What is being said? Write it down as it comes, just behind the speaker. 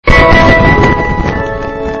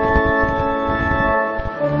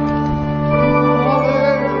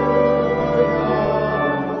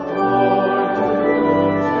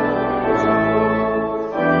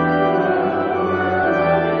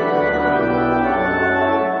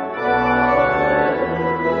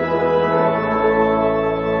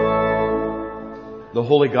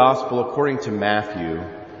Holy Gospel according to Matthew.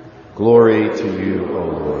 Glory to you, O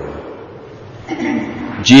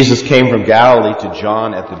Lord. Jesus came from Galilee to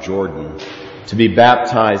John at the Jordan to be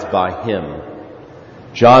baptized by him.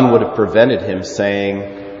 John would have prevented him, saying,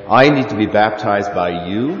 "I need to be baptized by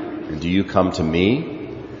you, and do you come to me?"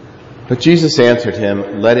 But Jesus answered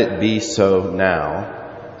him, "Let it be so now,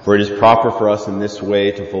 for it is proper for us in this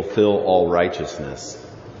way to fulfill all righteousness."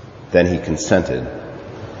 Then he consented.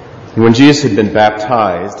 And when Jesus had been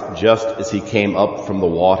baptized, just as he came up from the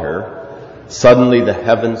water, suddenly the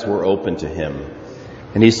heavens were opened to him,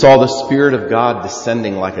 and he saw the Spirit of God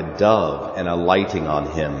descending like a dove and alighting on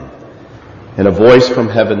him. And a voice from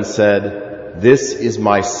heaven said, "This is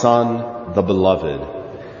my Son, the Beloved,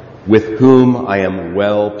 with whom I am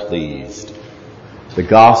well pleased." The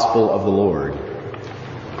Gospel of the Lord.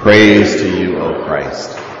 Praise to you, O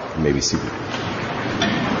Christ. You may be seated.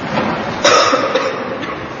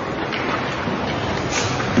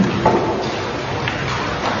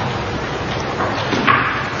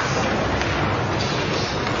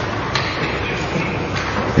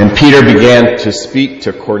 And Peter began to speak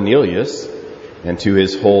to Cornelius and to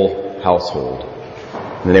his whole household.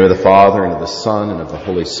 In the name of the Father, and of the Son, and of the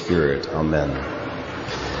Holy Spirit. Amen.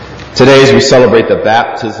 Today, as we celebrate the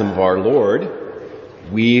baptism of our Lord,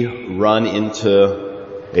 we run into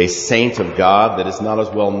a saint of God that is not as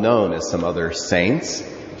well known as some other saints.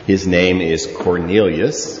 His name is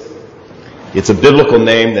Cornelius. It's a biblical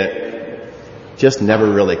name that just never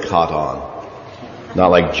really caught on. Not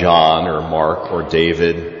like John or Mark or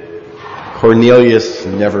David. Cornelius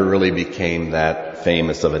never really became that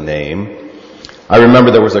famous of a name. I remember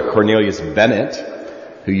there was a Cornelius Bennett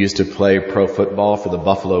who used to play pro football for the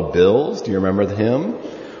Buffalo Bills. Do you remember him?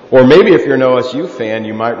 Or maybe if you're an OSU fan,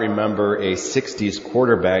 you might remember a 60s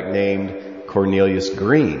quarterback named Cornelius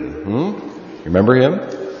Green. You remember him?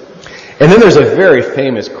 And then there's a very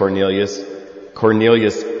famous Cornelius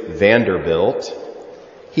Vanderbilt.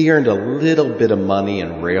 He earned a little bit of money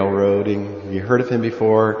in railroading. Have you heard of him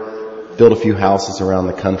before? Built a few houses around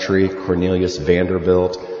the country. Cornelius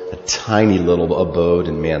Vanderbilt, a tiny little abode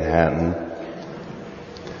in Manhattan.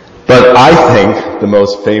 But I think the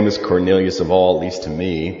most famous Cornelius of all, at least to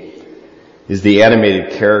me, is the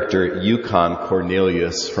animated character Yukon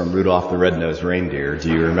Cornelius from Rudolph the Red-Nosed Reindeer. Do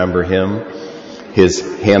you remember him? His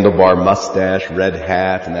handlebar mustache, red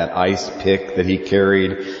hat, and that ice pick that he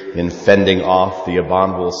carried in fending off the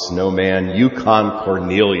abominable snowman. Yukon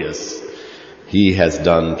Cornelius. He has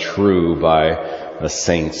done true by a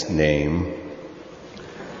saint's name.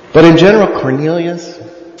 But in general, Cornelius,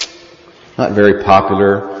 not very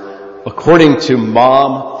popular. According to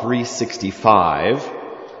Mom 365,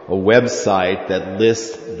 a website that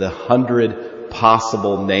lists the 100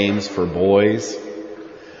 possible names for boys,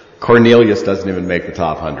 Cornelius doesn't even make the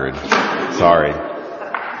top 100. Sorry.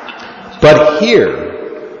 But here,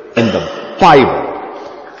 in the Bible,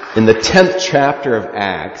 in the 10th chapter of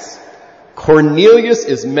Acts, Cornelius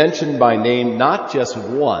is mentioned by name not just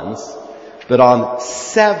once, but on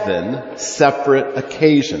 7 separate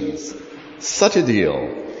occasions. Such a deal.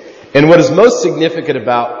 And what is most significant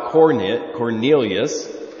about Cornelius,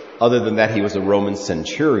 other than that he was a Roman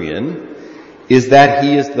centurion, is that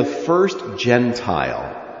he is the first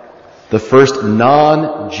Gentile, the first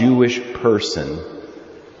non-Jewish person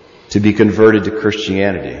to be converted to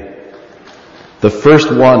Christianity. The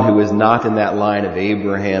first one who is not in that line of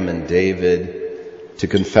Abraham and David to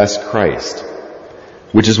confess Christ.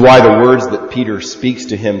 Which is why the words that Peter speaks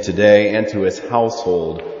to him today and to his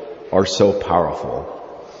household are so powerful.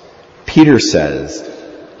 Peter says,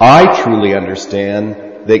 "I truly understand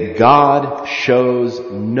that God shows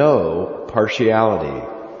no partiality.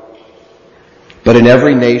 But in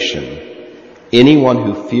every nation, anyone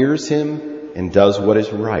who fears him and does what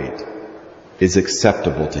is right is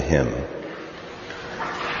acceptable to him."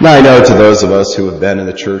 Now I know to those of us who have been in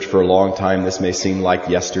the church for a long time, this may seem like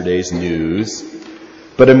yesterday's news,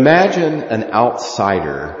 but imagine an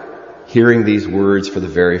outsider hearing these words for the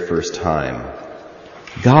very first time.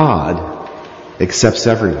 God accepts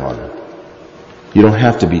everyone. You don't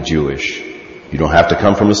have to be Jewish. You don't have to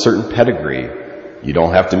come from a certain pedigree. You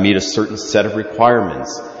don't have to meet a certain set of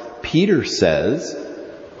requirements. Peter says,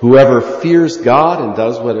 whoever fears God and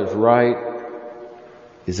does what is right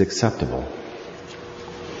is acceptable.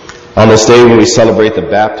 On this day when we celebrate the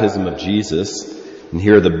baptism of Jesus and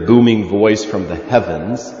hear the booming voice from the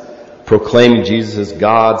heavens proclaiming Jesus as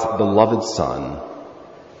God's beloved Son,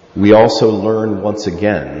 we also learn once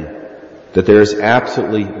again that there is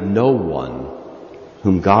absolutely no one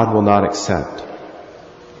whom God will not accept.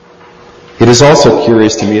 It is also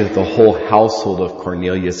curious to me that the whole household of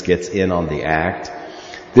Cornelius gets in on the act.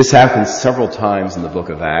 This happens several times in the book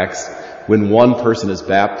of Acts. When one person is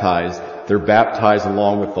baptized, they're baptized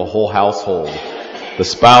along with the whole household. The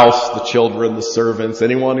spouse, the children, the servants,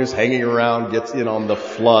 anyone who's hanging around gets in on the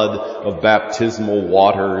flood of baptismal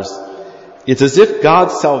waters. It's as if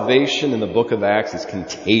God's salvation in the book of Acts is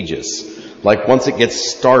contagious. Like once it gets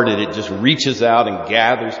started, it just reaches out and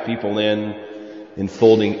gathers people in,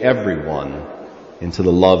 enfolding everyone into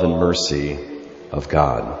the love and mercy of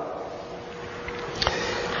God.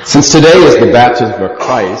 Since today is the baptism of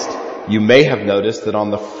Christ, you may have noticed that on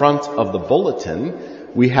the front of the bulletin,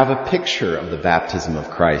 we have a picture of the baptism of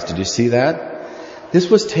Christ. Did you see that? This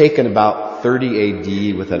was taken about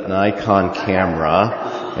 30 AD with an Nikon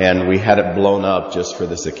camera, and we had it blown up just for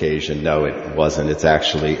this occasion. No, it wasn't. It's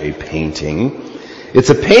actually a painting. It's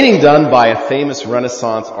a painting done by a famous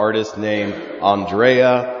Renaissance artist named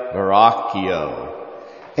Andrea Verrocchio.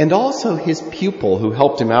 And also his pupil who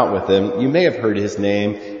helped him out with him. You may have heard his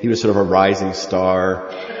name. He was sort of a rising star.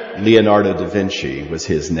 Leonardo da Vinci was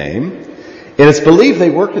his name. And it's believed they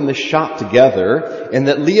worked in the shop together, and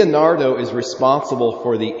that Leonardo is responsible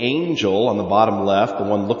for the angel on the bottom left, the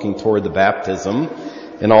one looking toward the baptism,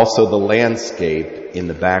 and also the landscape in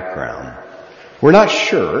the background. We're not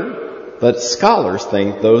sure, but scholars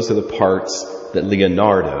think those are the parts that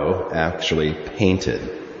Leonardo actually painted.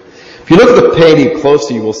 If you look at the painting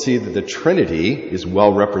closely, you will see that the Trinity is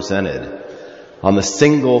well represented. On the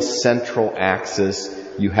single central axis,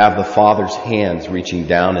 you have the Father's hands reaching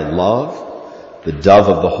down in love, the dove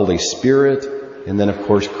of the Holy Spirit, and then, of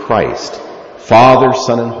course, Christ. Father,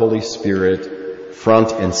 Son, and Holy Spirit,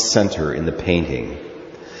 front and center in the painting.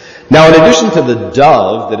 Now, in addition to the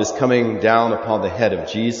dove that is coming down upon the head of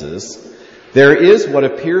Jesus, there is what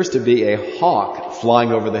appears to be a hawk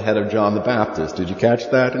flying over the head of John the Baptist. Did you catch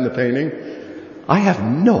that in the painting? I have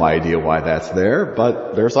no idea why that's there,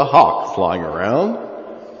 but there's a hawk flying around.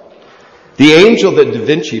 The angel that Da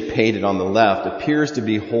Vinci painted on the left appears to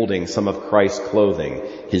be holding some of Christ's clothing,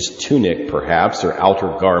 his tunic perhaps, or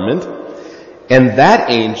outer garment. And that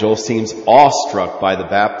angel seems awestruck by the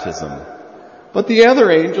baptism. But the other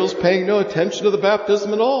angel's paying no attention to the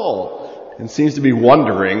baptism at all, and seems to be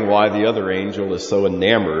wondering why the other angel is so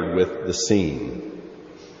enamored with the scene.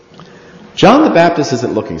 John the Baptist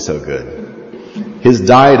isn't looking so good. His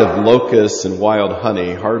diet of locusts and wild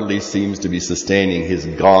honey hardly seems to be sustaining his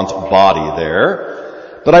gaunt body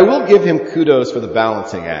there. But I will give him kudos for the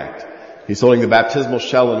balancing act. He's holding the baptismal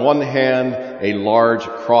shell in one hand, a large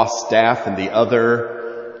cross staff in the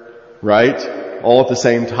other, right? All at the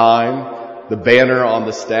same time. The banner on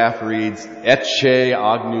the staff reads, Ecce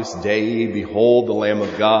Agnus Dei, behold the Lamb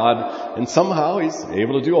of God. And somehow he's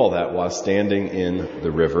able to do all that while standing in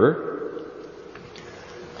the river.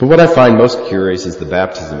 But what I find most curious is the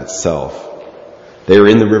baptism itself. They are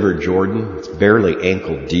in the River Jordan. It's barely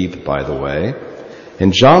ankle deep, by the way.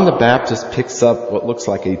 And John the Baptist picks up what looks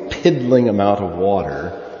like a piddling amount of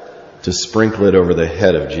water to sprinkle it over the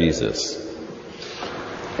head of Jesus.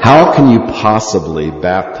 How can you possibly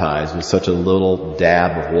baptize with such a little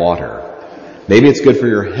dab of water? Maybe it's good for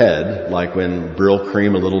your head, like when Brill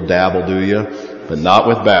cream, a little dab will do you, but not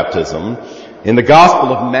with baptism. In the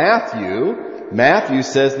Gospel of Matthew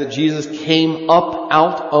says that Jesus came up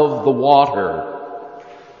out of the water.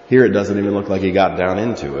 Here it doesn't even look like he got down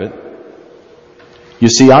into it. You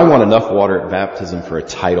see, I want enough water at baptism for a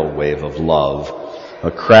tidal wave of love, a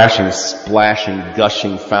crashing, splashing,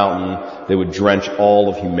 gushing fountain that would drench all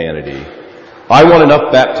of humanity. I want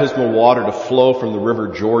enough baptismal water to flow from the River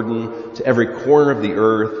Jordan to every corner of the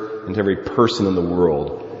earth and to every person in the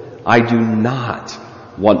world. I do not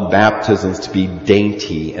want baptisms to be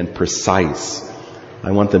dainty and precise.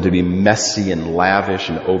 I want them to be messy and lavish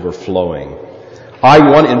and overflowing. I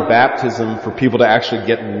want in baptism for people to actually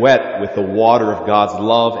get wet with the water of God's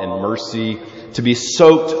love and mercy, to be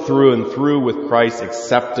soaked through and through with Christ's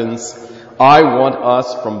acceptance. I want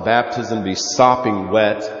us from baptism to be sopping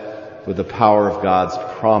wet with the power of God's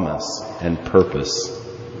promise and purpose.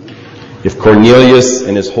 If Cornelius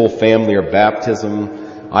and his whole family are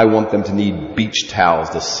baptism, I want them to need beach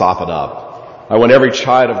towels to sop it up. I want every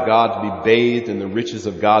child of God to be bathed in the riches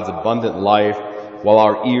of God's abundant life, while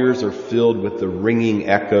our ears are filled with the ringing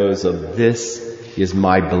echoes of "This is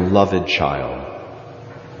my beloved child."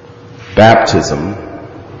 Baptism,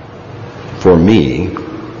 for me,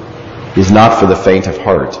 is not for the faint of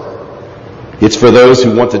heart. It's for those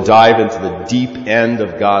who want to dive into the deep end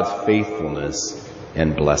of God's faithfulness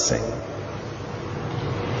and blessing.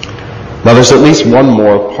 Now, there's at least one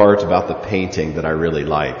more part about the painting that I really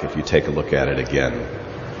like if you take a look at it again.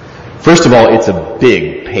 First of all, it's a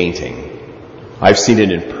big painting. I've seen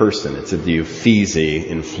it in person. It's at the Uffizi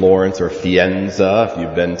in Florence, or Fienza if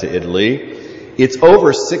you've been to Italy. It's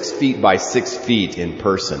over 6 feet by 6 feet in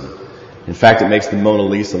person. In fact, it makes the Mona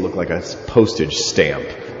Lisa look like a postage stamp.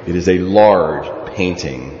 It is a large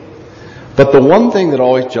painting. But the one thing that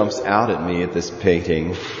always jumps out at me at this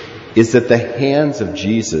painting is that the hands of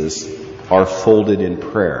Jesus are folded in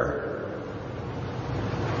prayer.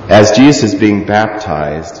 As Jesus is being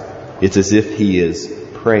baptized, it's as if he is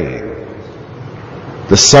praying.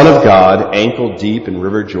 The Son of God, ankle deep in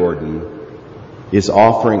River Jordan, is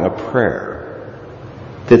offering a prayer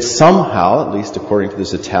that somehow, at least according to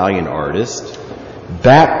this Italian artist,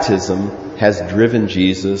 baptism has driven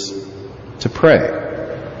Jesus to pray.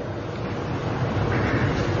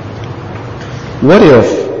 What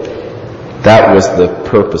if that was the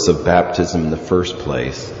purpose of baptism in the first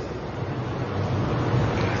place?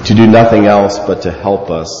 To do nothing else but to help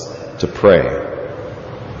us to pray.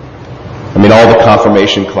 I mean, all the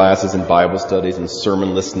confirmation classes and Bible studies and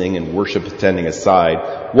sermon listening and worship attending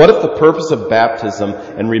aside, what if the purpose of baptism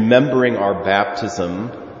and remembering our baptism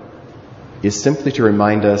is simply to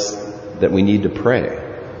remind us that we need to pray?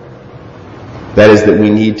 That is, that we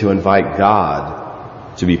need to invite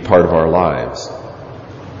God to be part of our lives.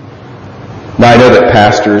 Now, I know that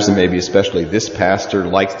pastors, and maybe especially this pastor,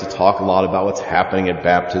 likes to talk a lot about what's happening at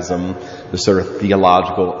baptism, the sort of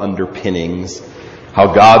theological underpinnings,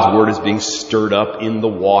 how God's Word is being stirred up in the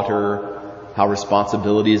water, how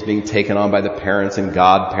responsibility is being taken on by the parents and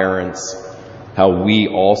godparents, how we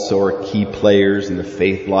also are key players in the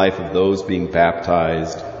faith life of those being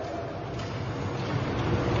baptized.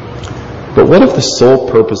 But what if the sole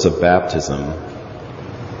purpose of baptism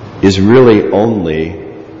is really only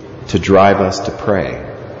to drive us to pray,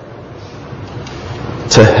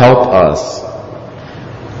 to help us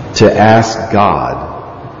to ask God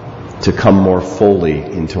to come more fully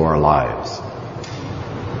into our lives?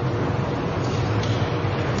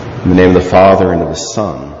 In the name of the Father, and of the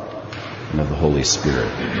Son, and of the Holy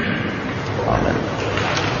Spirit. Amen.